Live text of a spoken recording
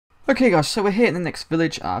Okay guys, so we're here in the next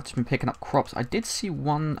village. I've just been picking up crops. I did see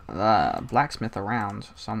one blacksmith around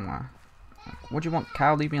somewhere. What do you want,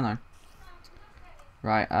 cow? Leave me alone.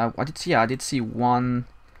 Right, I did see one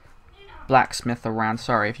blacksmith around.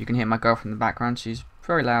 Sorry if you can hear my girlfriend in the background. She's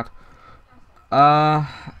very loud.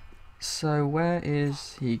 So where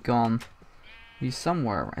is he gone? He's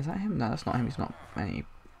somewhere. Is that him? No, that's not him. He's not any.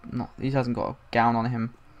 He hasn't got a gown on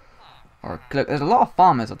him. Or look, there's a lot of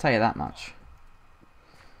farmers. I'll tell you that much.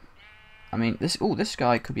 I mean, this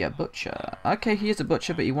guy could be a butcher. Okay, he is a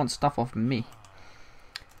butcher, but he wants stuff off me.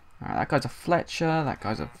 Alright, that guy's a Fletcher, that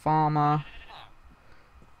guy's a farmer.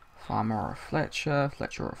 Farmer or a Fletcher,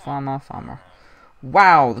 Fletcher or a farmer, farmer.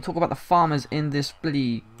 Wow, they talk about the farmers in this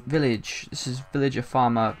bloody village. This is villager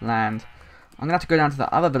farmer land. I'm gonna have to go down to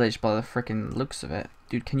the other village by the freaking looks of it.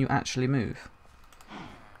 Dude, can you actually move?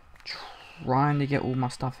 Trying to get all my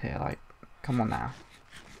stuff here, like, come on now.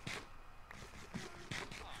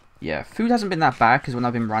 Yeah, food hasn't been that bad because when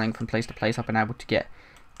I've been running from place to place, I've been able to get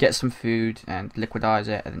some food and liquidize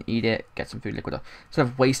it and then eat it, get some food, liquidize. Instead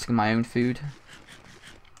of wasting my own food,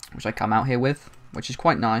 which I come out here with, which is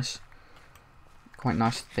quite nice. Quite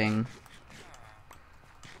nice thing.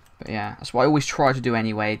 But yeah, that's what I always try to do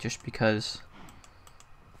anyway, just because,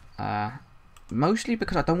 mostly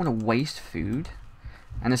because I don't want to waste food,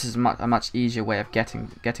 and this is a much easier way of getting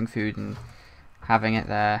food and having it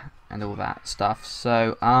there and all that stuff.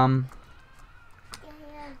 So,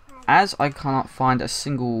 as I cannot find a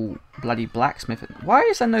single bloody blacksmith, why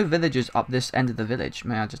is there no villagers up this end of the village?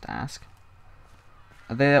 May I just ask?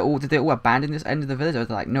 Are they all? Did they all abandon this end of the village? Or are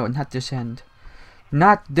they like, no, not this end,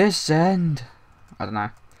 not this end? I don't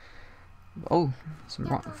know. Oh, some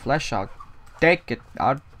rotten flesh. I'll take it.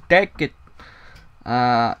 I'll take it.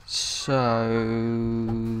 So,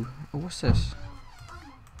 what's this?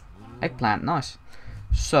 Eggplant, nice.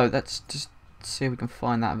 So let's just see if we can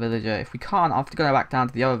find that villager. If we can't, I'll have to go back down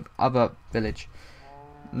to the other village.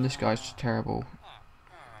 And this guy's just terrible.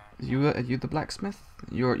 Are you the blacksmith?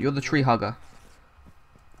 You're the tree hugger.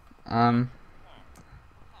 If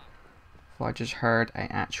I just heard an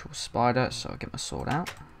actual spider, so I'll get my sword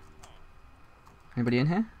out. Anybody in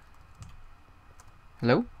here?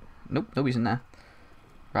 Hello? Nope, nobody's in there.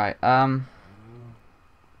 Right,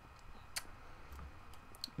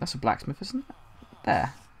 that's a blacksmith, isn't it?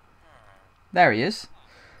 There. There he is.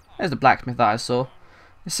 There's the blacksmith that I saw.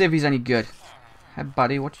 Let's see if he's any good. Hey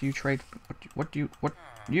buddy, what do you trade? You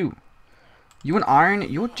want iron?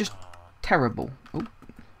 You're just terrible. Oh.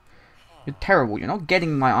 You're terrible. You're not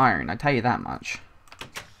getting my iron, I tell you that much.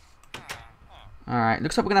 Alright,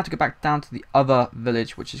 looks like we're gonna have to go back down to the other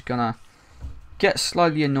village, which is gonna get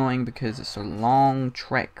slightly annoying because it's a long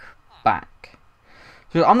trek back.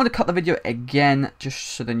 So I'm going to cut the video again, just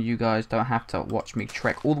so then you guys don't have to watch me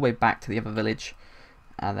trek all the way back to the other village.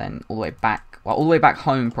 And then all the way back, well, all the way back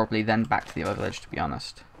home probably, then back to the other village, to be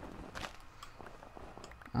honest.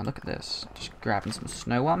 Now look at this. Just grabbing some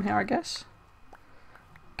snow while I'm here, I guess.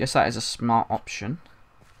 Guess that is a smart option.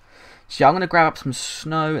 So yeah, I'm going to grab up some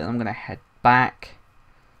snow, and I'm going to head back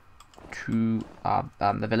to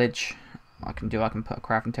the village. I can put a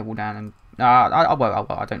crafting table down, and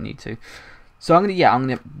I don't need to. So I'm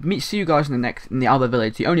gonna see you guys in the other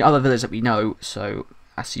village, the only other village that we know. So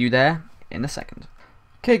I'll see you there in a second.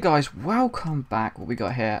 Okay, guys, welcome back. What we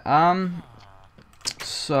got here?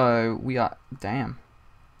 So we are. Damn.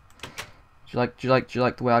 Do you like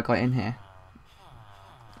the way I got in here?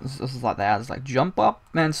 This is like that. It's like jump up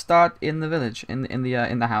and start in the village, in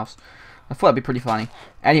the house. I thought it'd be pretty funny.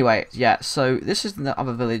 Anyway, yeah. So this is the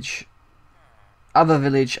other village.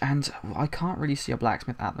 And I can't really see a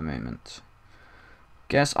blacksmith at the moment.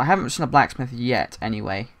 Guess I haven't seen a blacksmith yet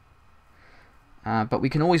anyway, but we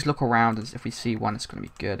can always look around, and if we see one it's going to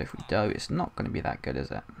be good. If we don't, it's not going to be that good,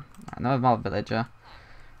 is it? Another villager.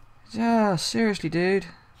 Yeah, seriously, dude,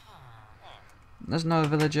 there's no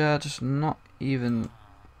villager. Just they're not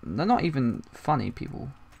even funny people.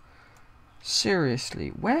 Seriously,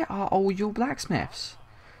 where are all your blacksmiths?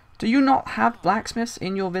 Do you not have blacksmiths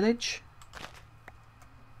in your village?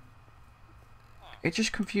 It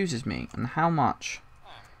just confuses me on how much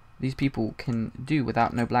these people can do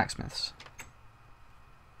without no blacksmiths.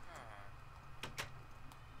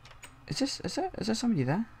 Is there somebody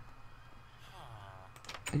there?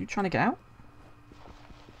 Are you trying to get out?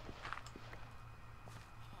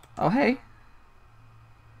 Oh hey.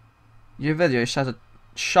 Your video says a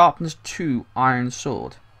sharpness 2 iron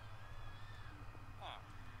sword.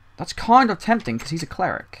 That's kind of tempting because he's a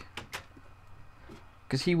cleric.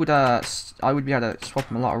 Because he would I would be able to swap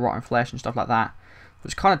him a lot of rotten flesh and stuff like that. I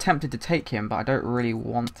was kind of tempted to take him, but I don't really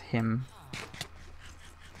want him.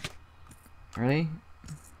 Really?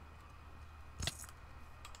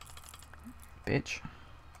 bitch.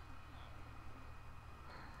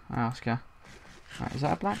 Oh, let's go. Right, is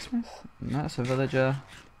that a blacksmith? No, that's a villager.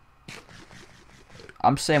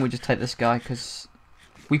 I'm saying we just take this guy because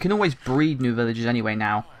we can always breed new villagers anyway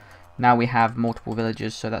now. Now we have multiple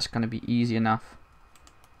villagers, so that's going to be easy enough.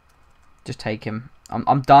 Just take him.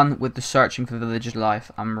 I'm done with the searching for villagers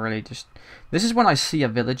life. I'm really just... This is when I see a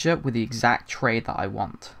villager with the exact trade that I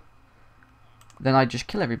want. Then I just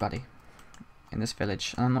kill everybody in this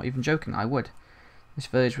village. And I'm not even joking, I would. This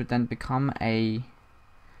village would then become a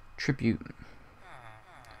tribute.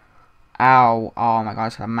 Ow. Oh my god, I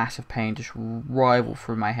just had a massive pain just rival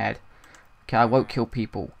through my head. Okay, I won't kill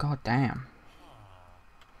people. God damn.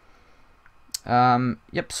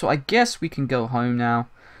 Yep, so I guess we can go home now.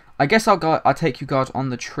 I guess I'll take you guys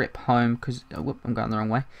on the trip home because whoop, I'm going the wrong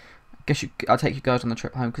way. I guess I'll take you guys on the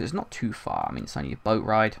trip home because it's not too far. I mean, it's only a boat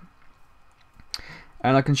ride,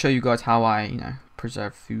 and I can show you guys how I,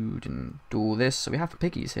 preserve food and do all this. So we have the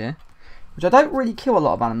piggies here, which I don't really kill a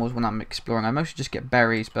lot of animals when I'm exploring. I mostly just get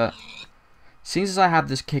berries, but since I have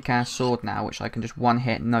this kick-ass sword now, which I can just one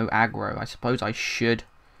hit, no aggro, I suppose I should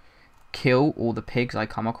kill all the pigs I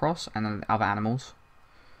come across and then other animals.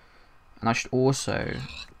 And I should also...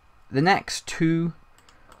 The next two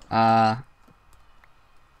thingamajigs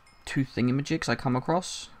I come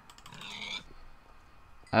across,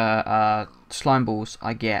 slime balls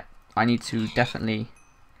I need to definitely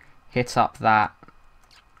hit up that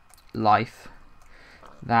life,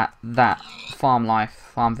 that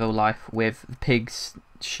Farmville life with the pigs,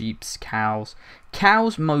 sheeps, cows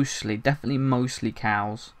mostly, definitely mostly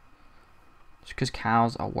cows, just because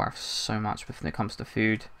cows are worth so much when it comes to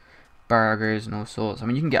food. Burgers and all sorts. I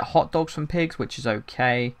mean, you can get hot dogs from pigs, which is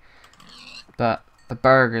okay, but the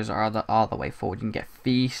burgers are the way forward. You can get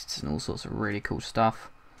feasts and all sorts of really cool stuff.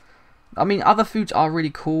 I mean, other foods are really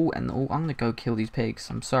cool, and I'm gonna go kill these pigs.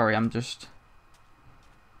 I'm sorry, I'm just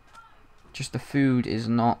the food is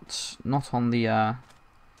not on the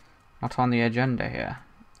agenda here,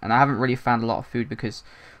 and I haven't really found a lot of food because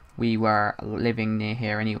we were living near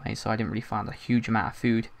here anyway, so I didn't really find a huge amount of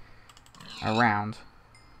food around.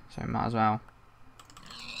 So might as well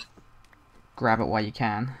grab it while you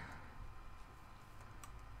can.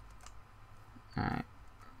 Alright.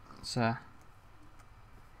 So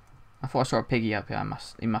I thought I saw a piggy up here.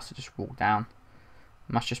 He must have just walked down.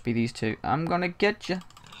 Must just be these two. I'm gonna get you.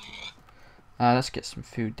 Let's get some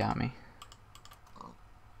food down me.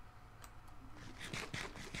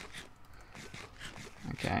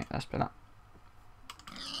 Okay, that's better.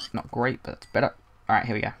 Not great, but that's better. Alright,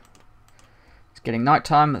 here we go. Getting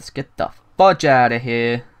nighttime. Let's get the fudge out of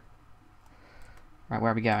here. Right,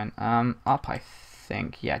 where are we going? Up, I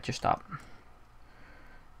think. Yeah, just up.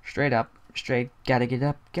 Straight up. Straight. Gotta get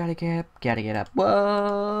up. Gotta get up. Gotta get up.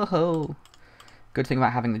 Whoa! Good thing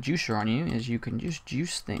about having the juicer on you is you can just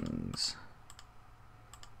juice things.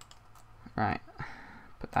 Right.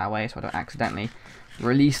 Put that away so I don't accidentally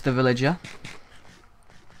release the villager.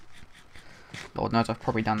 Lord knows I've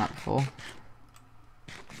probably done that before.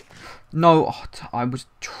 No, I was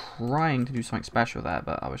trying to do something special there,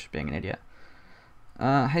 but I was just being an idiot.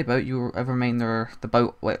 Hey boat, you ever remain the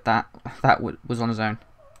boat with that was on his own.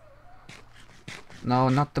 No,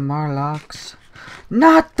 not the Marlocks.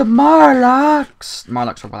 Not the Marlocks!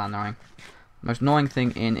 Marlocks are well annoying. Most annoying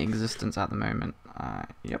thing in existence at the moment.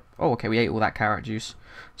 Yep. Oh, okay, we ate all that carrot juice.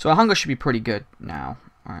 So our hunger should be pretty good now.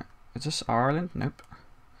 Alright, is this Ireland? Nope.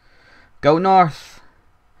 Go north!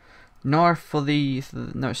 North for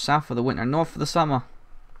no, south for the winter, north for the summer.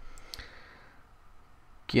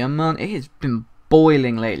 Come on, it has been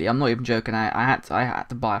boiling lately. I'm not even joking. I had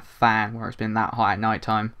to buy a fan where it's been that hot at night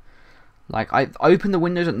time. Like, I open the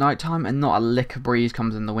windows at night time and not a lick of breeze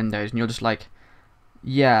comes in the windows, and you're just like,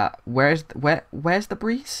 yeah, where's the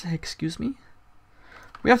breeze? Excuse me.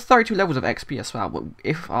 We have 32 levels of XP as well. But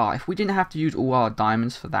if we didn't have to use all our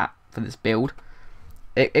diamonds for this build,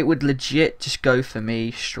 it would legit just go for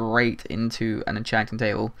me straight into an enchanting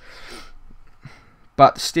table.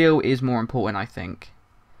 But steel is more important, I think.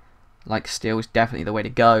 Like, steel is definitely the way to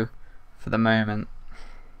go for the moment.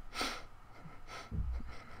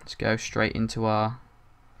 Let's go straight into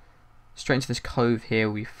this cove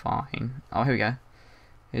here. We find. Oh, here we go.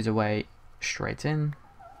 Here's a way straight in.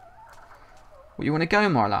 Well, you want to go,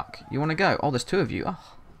 Marlock? You want to go? Oh, there's two of you.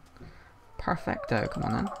 Oh, perfecto. Come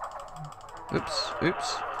on then. Oops,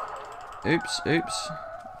 oops, oops, oops.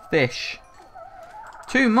 Fish.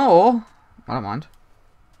 Two more? I don't mind.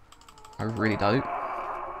 I really don't.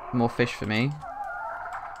 More fish for me.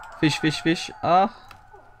 Fish, fish, fish.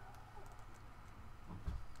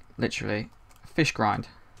 Literally. Fish grind.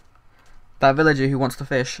 That villager who wants to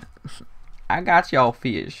fish. I got y'all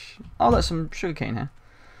fish. Oh, there's some sugarcane here.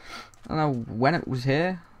 I don't know when it was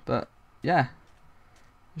here, but yeah,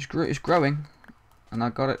 it's growing, and I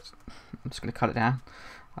got it. I'm just gonna cut it down.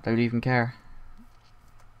 I don't even care.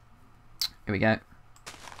 Here we go.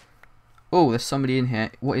 Oh, there's somebody in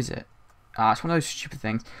here. What is it? Ah, it's one of those stupid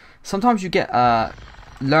things. Sometimes you get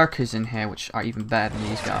lurkers in here, which are even better than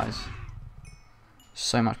these guys.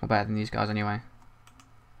 So much more better than these guys, anyway.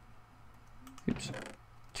 Oops.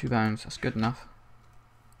 2 bones. That's good enough.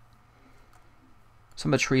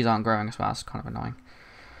 Some of the trees aren't growing as well. That's kind of annoying.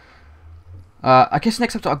 I guess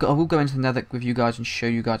next episode I will go into the nether with you guys and show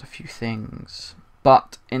you guys a few things.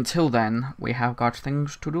 But until then, we have got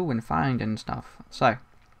things to do and find and stuff. So,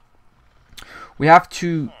 we have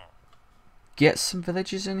to get some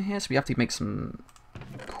villages in here. So we have to make some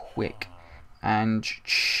quick and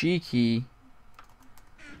cheeky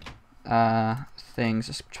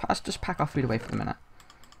things. Let's just pack our food away for the minute.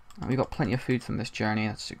 We've got plenty of food from this journey.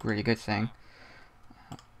 That's a really good thing.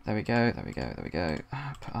 There we go. There we go. There we go.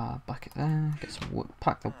 Put our bucket there. Get some wood.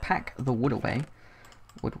 Pack the wood away.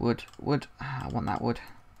 Wood. I want that wood.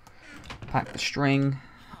 Pack the string.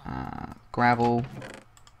 Gravel.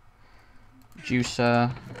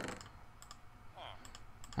 Juicer.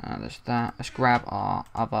 There's that. Let's grab our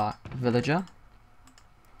other villager.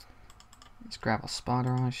 Let's grab our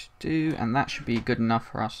spider eyes too, and that should be good enough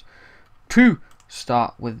for us to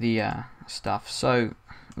start with the stuff. So,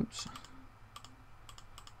 oops.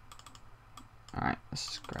 Alright,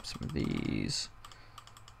 let's grab some of these.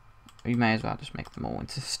 We may as well just make them all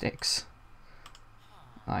into sticks.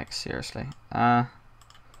 Like, seriously. 1,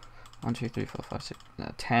 2, 3, 4, 5, 6,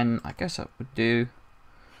 10. I guess that would do.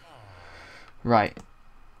 Right.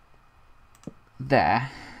 There.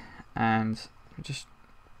 And just,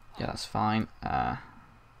 yeah, that's fine. I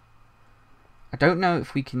don't know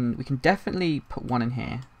if we can definitely put one in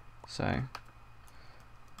here. So,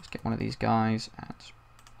 let's get one of these guys and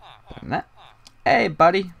put him there. Hey,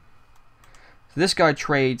 buddy. So this guy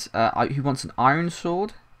trades, he wants an iron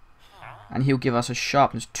sword, and he'll give us a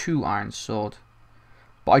sharpness 2 iron sword.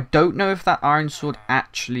 But I don't know if that iron sword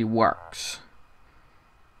actually works.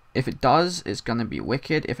 If it does, it's gonna be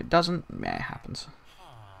wicked. If it doesn't, yeah, it happens.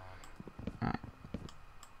 Alright.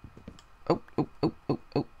 Oh,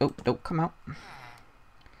 come out.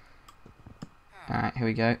 Alright, here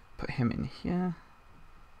we go. Put him in here.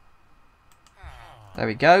 There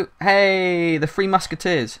we go. Hey, the 3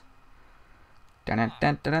 musketeers. Dun,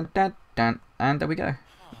 dun, dun, dun, dun, and there we go.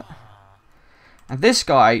 And this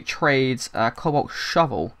guy trades a cobalt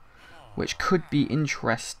shovel, which could be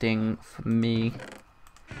interesting for me,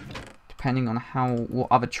 depending on what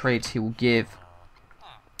other trades he will give.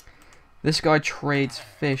 This guy trades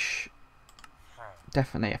fish.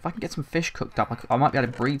 Definitely. If I can get some fish cooked up, I might be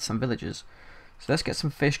able to breed some villagers. So let's get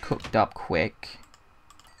some fish cooked up quick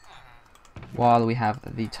while we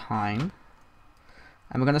have the time.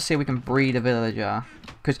 And we're going to see if we can breed a villager.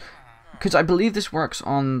 Because I believe this works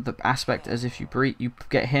on the aspect as if you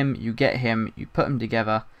get him, you put them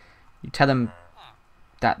together, you tell them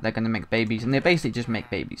that they're going to make babies, and they basically just make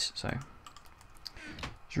babies. So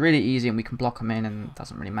it's really easy, and we can block them in, and it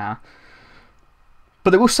doesn't really matter.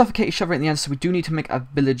 But they will suffocate each other in the end, so we do need to make a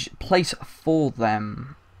village place for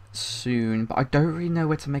them soon. But I don't really know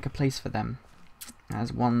where to make a place for them.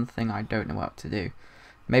 That's one thing I don't know what to do.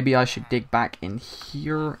 Maybe I should dig back in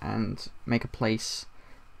here and make a place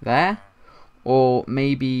there. Or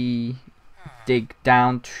maybe dig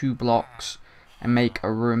down 2 blocks and make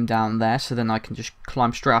a room down there, so then I can just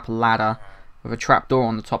climb straight up a ladder with a trapdoor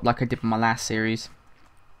on the top like I did in my last series.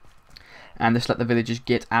 And just let the villagers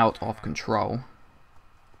get out of control.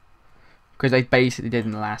 Because they basically did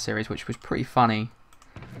in the last series, which was pretty funny,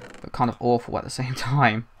 but kind of awful at the same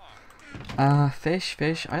time. Fish.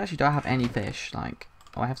 I actually don't have any fish. Like,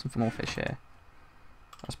 oh, I have some more fish here.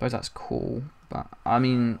 I suppose that's cool, but I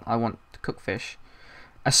mean, I want to cook fish.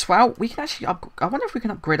 A swout, we can actually I wonder if we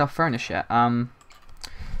can upgrade our furnace yet. One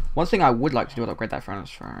thing I would like to do is upgrade that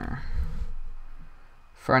furnace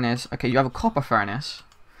furnace. Okay, you have a copper furnace,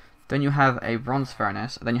 then you have a bronze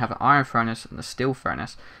furnace, then you have an iron furnace and a steel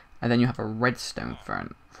furnace, and then you have a redstone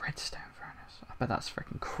furnace. I bet that's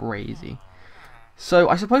freaking crazy. So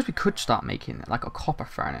I suppose we could start making like a copper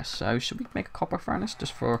furnace. So should we make a copper furnace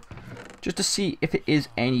just to see if it is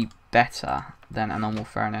any better than a normal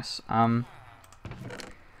furnace? We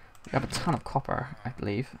have a ton of copper, I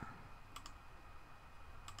believe.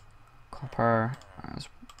 Copper is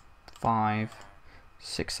 5,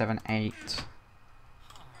 6, 7, 8.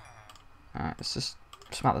 Alright, let's just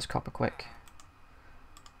smelt this copper quick.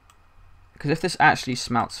 Because if this actually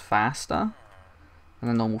smelts faster than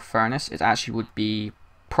a normal furnace, it actually would be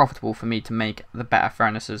profitable for me to make the better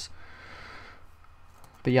furnaces.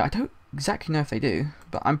 But yeah, I don't exactly know if they do,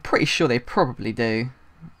 but I'm pretty sure they probably do.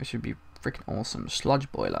 Which would be freaking awesome.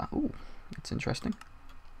 Sludge boiler. Ooh, that's interesting.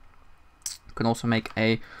 You can also make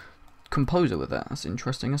a composer with it. That's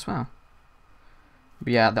interesting as well.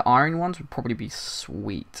 But yeah, the iron ones would probably be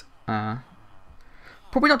sweet.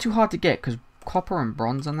 Probably not too hard to get because copper and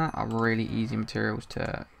bronze and that are really easy materials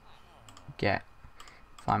to get,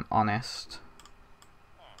 if I'm honest.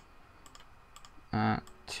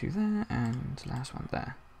 Two there and last one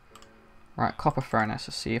there. Right, copper furnace.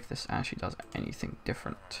 Let's see if this actually does anything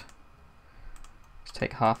different. Let's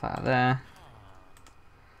take half out of there.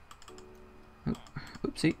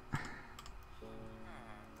 Oopsie.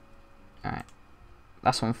 Alright.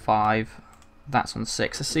 That's on 5. That's on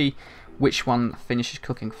 6. Let's see which one finishes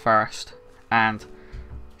cooking first. And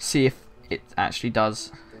see if it actually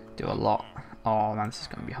does do a lot. Oh man, this is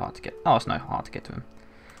going to be hard to get. Oh, it's not hard to get to him.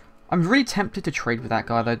 I'm really tempted to trade with that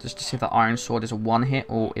guy though, just to see if the iron sword is a one hit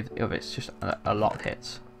or if it's just a lot of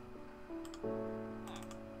hits.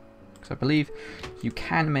 Because I believe you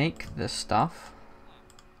can make this stuff.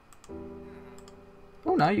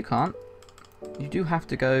 Oh no, you can't. You do have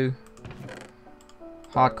to go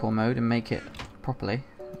hardcore mode and make it properly.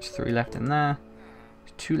 There's 3 left in there.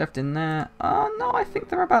 There's 2 left in there. Oh no, I think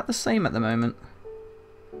they're about the same at the moment.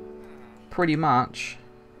 Pretty much.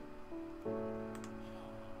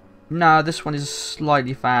 No, this one is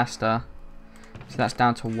slightly faster. So that's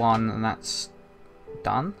down to 1 and that's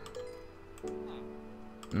done.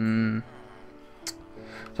 So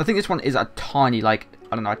I think this one is a tiny, like,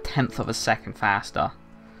 I don't know, a 1/10 of a second faster.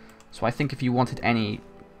 So I think if you wanted any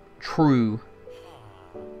true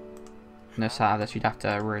ness out of this, you'd have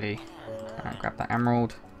to really grab that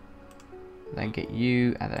emerald. Then get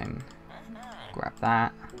you, and then grab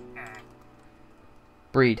that.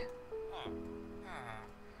 Breed.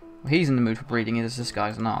 Well, he's in the mood for breeding, this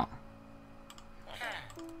guy's not.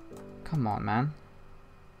 Come on, man.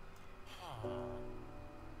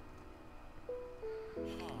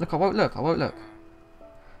 Look, I won't look, I won't look.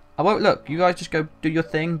 I won't look. You guys just go do your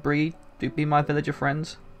thing, breed, be my villager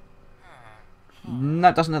friends. No,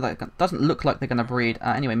 it doesn't look like they're gonna breed.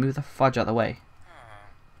 Anyway, move the fudge out of the way.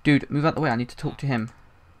 Dude, move out the way, I need to talk to him.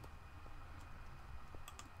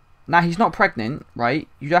 Now, he's not pregnant, right?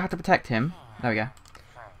 You don't have to protect him. There we go.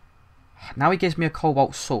 Now he gives me a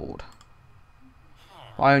cobalt sword.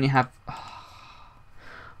 But I only have...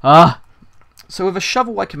 So with a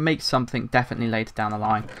shovel I can make something definitely later down the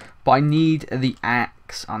line. But I need the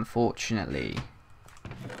axe, unfortunately.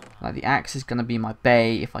 Like, the axe is going to be my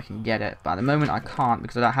bay if I can get it. But at the moment I can't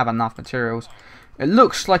because I don't have enough materials. It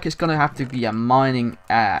looks like it's going to have to be a mining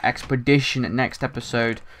expedition next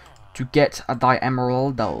episode to get a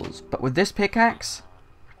Emeraldos. But with this pickaxe...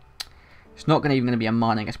 It's not even going to be a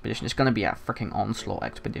mining expedition. It's going to be a freaking onslaught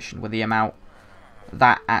expedition with the amount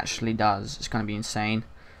that actually does. It's going to be insane.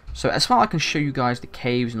 So as far as I can show you guys the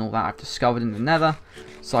caves and all that I've discovered in the Nether.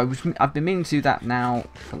 So I've been meaning to do that now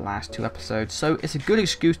for the last 2 episodes. So it's a good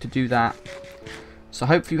excuse to do that. So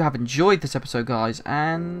hopefully you have enjoyed this episode, guys.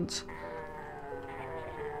 And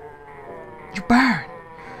you burn.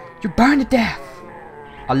 You burn to death.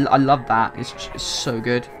 I love that. It's so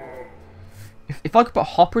good. If I could put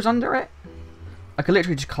hoppers under it, I could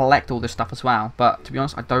literally just collect all this stuff as well. But to be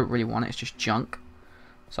honest, I don't really want it. It's just junk.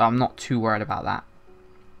 So I'm not too worried about that.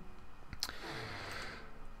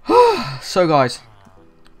 So guys,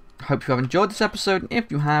 hope you have enjoyed this episode.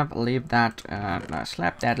 If you have, leave that,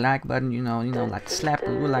 slap that like button. You know, like slap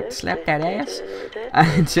that ass.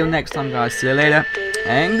 And until next time, guys. See you later,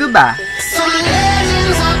 and goodbye. Some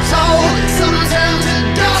legends are told, some turn to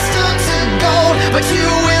dust or to gold, but you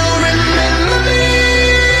will remember me.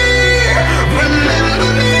 Remember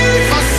me.